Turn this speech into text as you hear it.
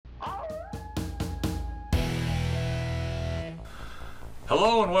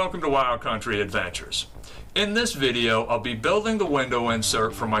Hello and welcome to Wild Country Adventures. In this video, I'll be building the window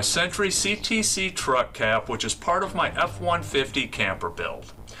insert for my Century CTC truck cap, which is part of my F-150 camper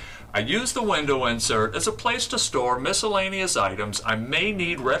build. I use the window insert as a place to store miscellaneous items I may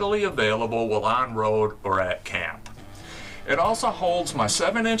need readily available while on road or at camp. It also holds my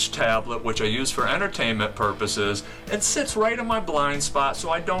 7-inch tablet, which I use for entertainment purposes, and sits right in my blind spot so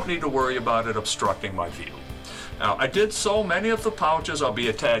I don't need to worry about it obstructing my view. Now, I did sew many of the pouches I'll be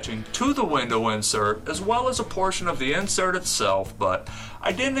attaching to the window insert, as well as a portion of the insert itself, but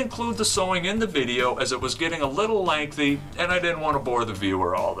I didn't include the sewing in the video as it was getting a little lengthy and I didn't want to bore the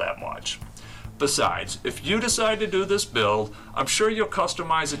viewer all that much. Besides, if you decide to do this build, I'm sure you'll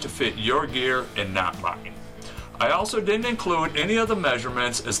customize it to fit your gear and not mine. I also didn't include any of the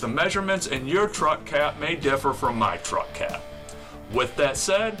measurements, as the measurements in your truck cap may differ from my truck cap. With that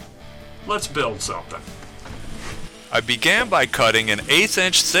said, let's build something. I began by cutting an 1/8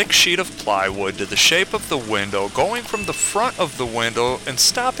 inch thick sheet of plywood to the shape of the window, going from the front of the window and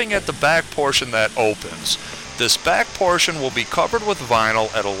stopping at the back portion that opens. This back portion will be covered with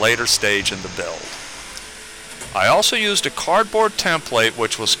vinyl at a later stage in the build. I also used a cardboard template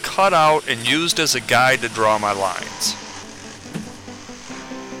which was cut out and used as a guide to draw my lines.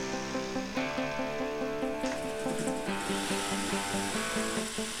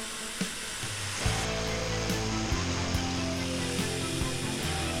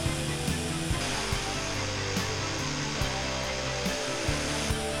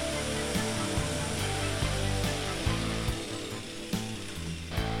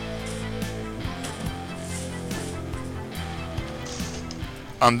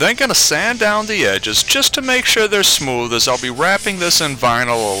 I'm then going to sand down the edges just to make sure they're smooth, as I'll be wrapping this in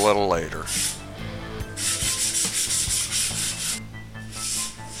vinyl a little later.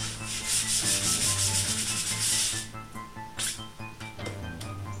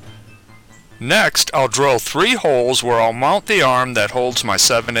 Next, I'll drill 3 holes where I'll mount the arm that holds my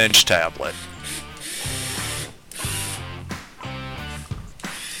 7-inch tablet.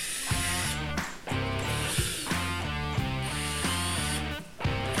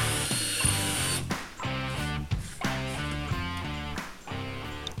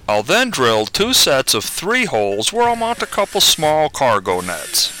 I'll then drill 2 sets of 3 holes where I'll mount a couple small cargo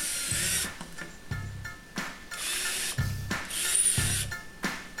nets.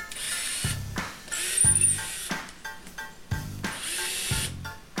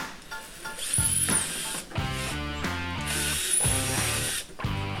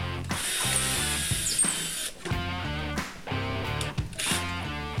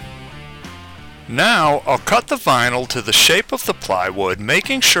 Now, I'll cut the vinyl to the shape of the plywood,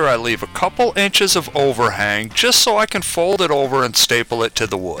 making sure I leave a couple inches of overhang just so I can fold it over and staple it to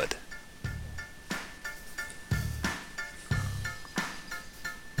the wood.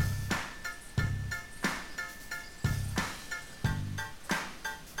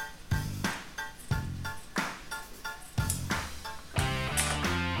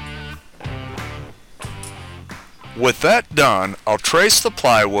 With that done, I'll trace the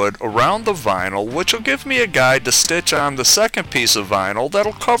plywood around the vinyl, which will give me a guide to stitch on the second piece of vinyl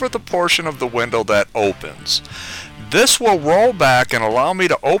that'll cover the portion of the window that opens. This will roll back and allow me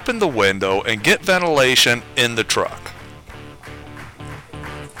to open the window and get ventilation in the truck.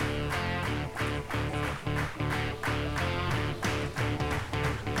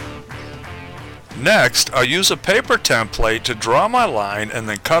 Next, I'll use a paper template to draw my line and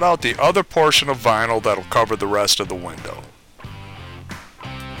then cut out the other portion of vinyl that'll cover the rest of the window.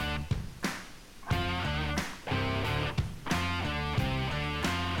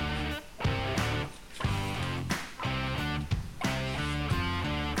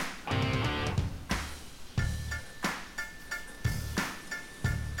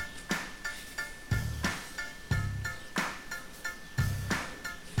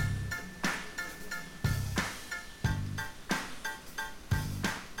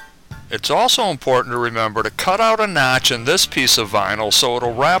 It's also important to remember to cut out a notch in this piece of vinyl so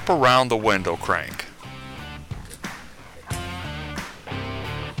it'll wrap around the window crank.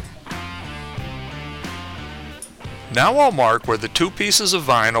 Now I'll mark where the 2 pieces of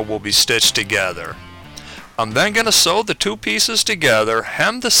vinyl will be stitched together. I'm then going to sew the 2 pieces together,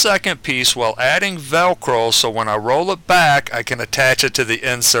 hem the second piece while adding Velcro so when I roll it back I can attach it to the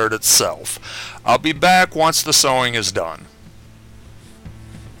insert itself. I'll be back once the sewing is done.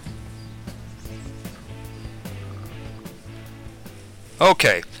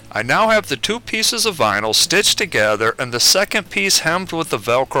 Okay, I now have the 2 pieces of vinyl stitched together and the second piece hemmed with the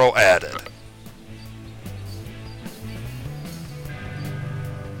Velcro added.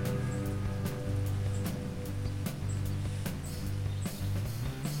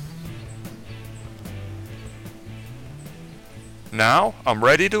 Now I'm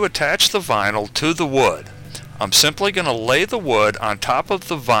ready to attach the vinyl to the wood. I'm simply going to lay the wood on top of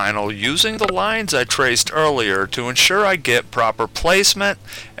the vinyl using the lines I traced earlier to ensure I get proper placement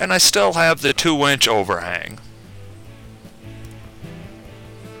and I still have the 2-inch overhang.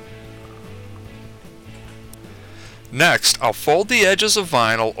 Next, I'll fold the edges of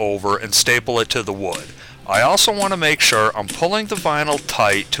vinyl over and staple it to the wood. I also want to make sure I'm pulling the vinyl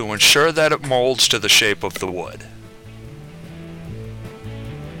tight to ensure that it molds to the shape of the wood.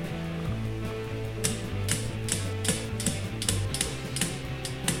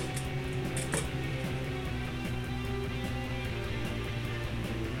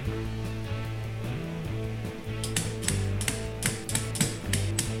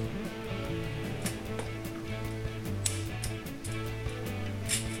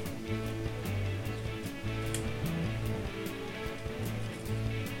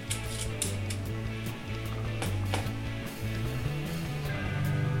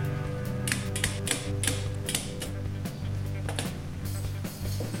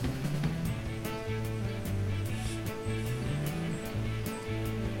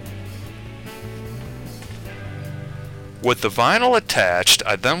 With the vinyl attached,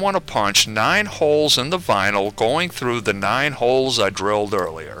 I then want to punch 9 holes in the vinyl going through the 9 holes I drilled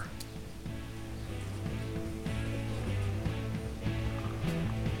earlier.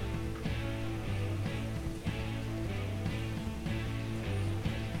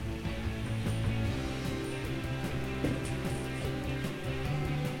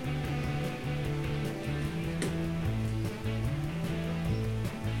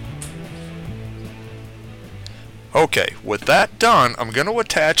 Okay, with that done, I'm going to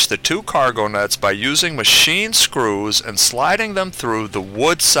attach the 2 cargo nets by using machine screws and sliding them through the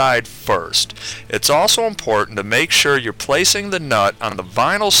wood side first. It's also important to make sure you're placing the nut on the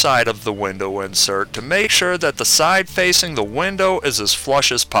vinyl side of the window insert to make sure that the side facing the window is as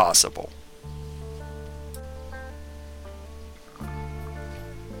flush as possible.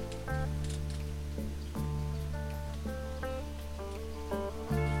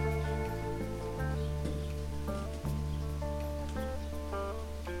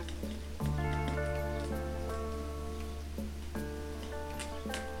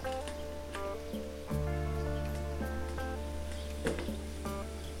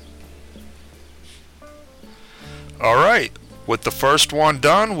 Alright, with the first one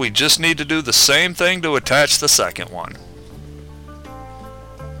done, we just need to do the same thing to attach the second one.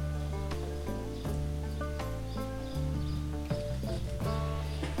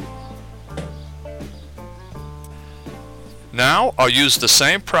 Now I'll use the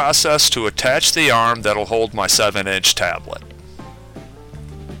same process to attach the arm that'll hold my 7-inch tablet.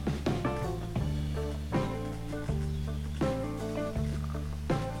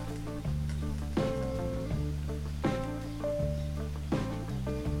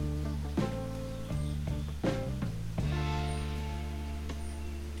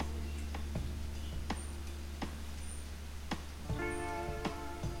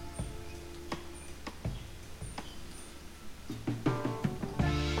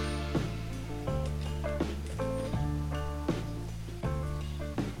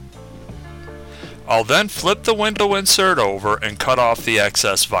 I'll then flip the window insert over and cut off the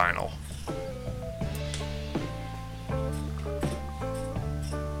excess vinyl.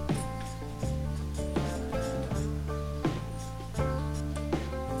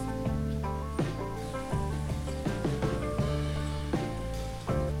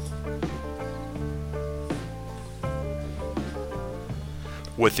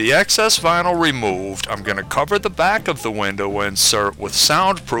 With the excess vinyl removed, I'm going to cover the back of the window insert with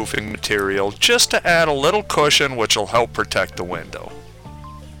soundproofing material just to add a little cushion which will help protect the window.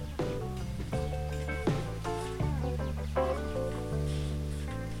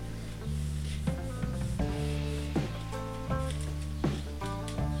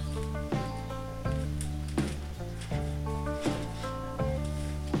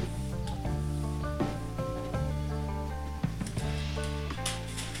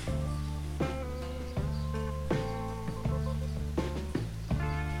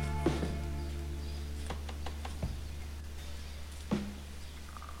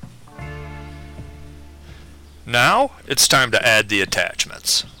 Now it's time to add the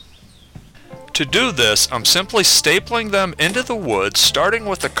attachments. To do this, I'm simply stapling them into the wood, starting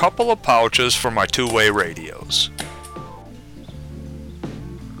with a couple of pouches for my 2-way radios.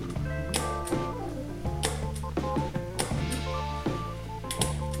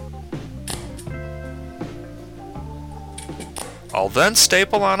 I'll then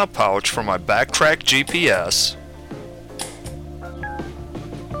staple on a pouch for my backtrack GPS,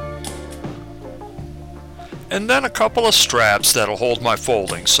 and then a couple of straps that'll hold my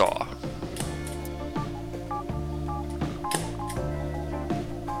folding saw.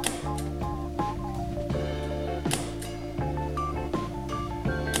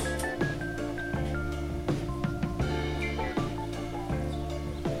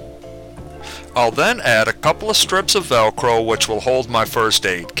 I'll then add a couple of strips of Velcro which will hold my first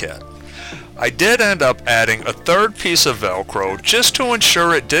aid kit. I did end up adding a third piece of Velcro just to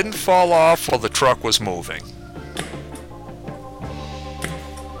ensure it didn't fall off while the truck was moving.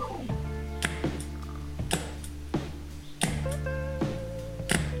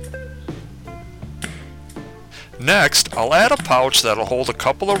 Next, I'll add a pouch that'll hold a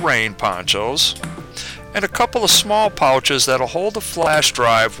couple of rain ponchos, and a couple of small pouches that'll hold a flash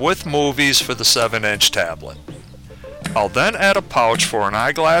drive with movies for the 7-inch tablet. I'll then add a pouch for an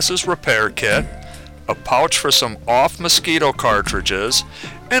eyeglasses repair kit, a pouch for some off mosquito cartridges,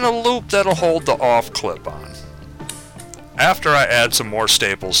 and a loop that'll hold the off clip on. After I add some more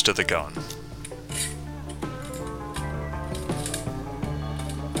staples to the gun.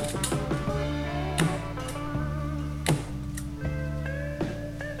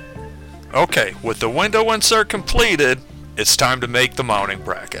 Okay, with the window insert completed, it's time to make the mounting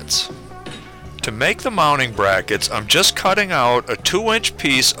brackets. To make the mounting brackets, I'm just cutting out a 2-inch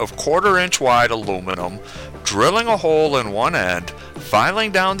piece of 1/4-inch wide aluminum, drilling a hole in one end,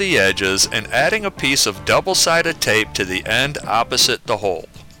 filing down the edges, and adding a piece of double-sided tape to the end opposite the hole.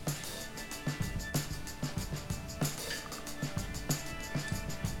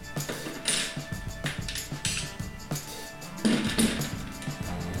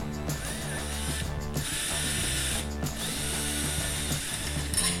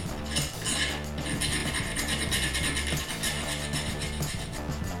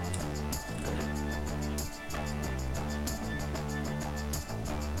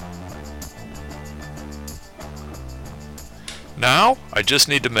 Now, I just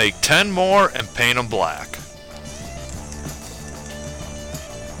need to make 10 more and paint them black.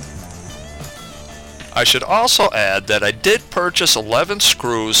 I should also add that I did purchase 11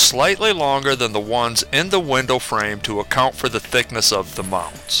 screws slightly longer than the ones in the window frame to account for the thickness of the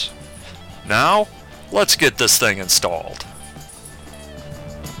mounts. Now, let's get this thing installed.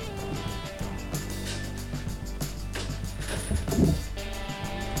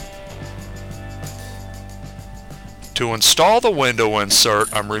 To install the window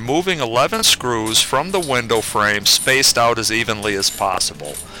insert, I'm removing 11 screws from the window frame spaced out as evenly as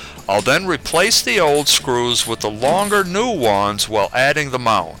possible. I'll then replace the old screws with the longer new ones while adding the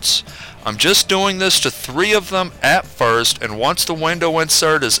mounts. I'm just doing this to 3 of them at first, and once the window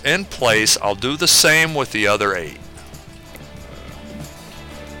insert is in place, I'll do the same with the other 8.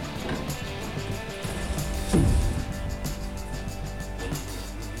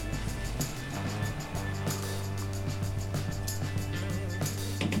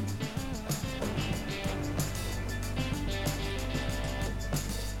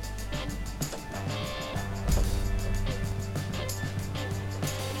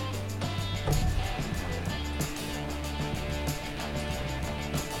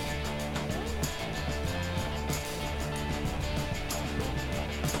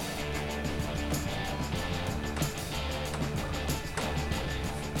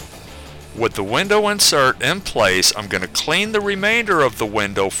 With the window insert in place, I'm going to clean the remainder of the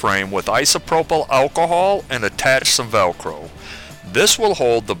window frame with isopropyl alcohol and attach some Velcro. This will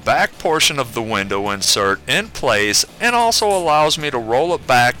hold the back portion of the window insert in place and also allows me to roll it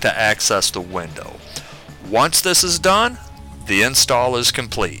back to access the window. Once this is done, the install is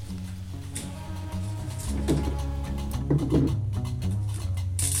complete.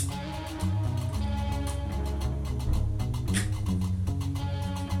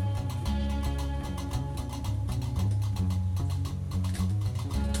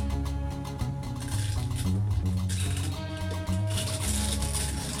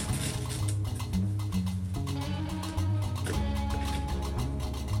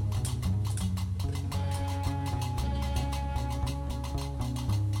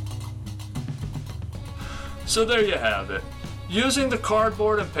 So there you have it. Using the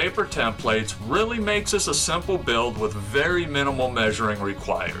cardboard and paper templates really makes this a simple build with very minimal measuring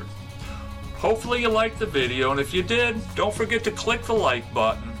required. Hopefully you liked the video, and if you did, don't forget to click the like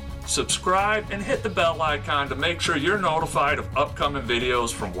button, subscribe, and hit the bell icon to make sure you're notified of upcoming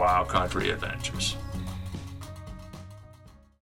videos from Wild Country Adventures.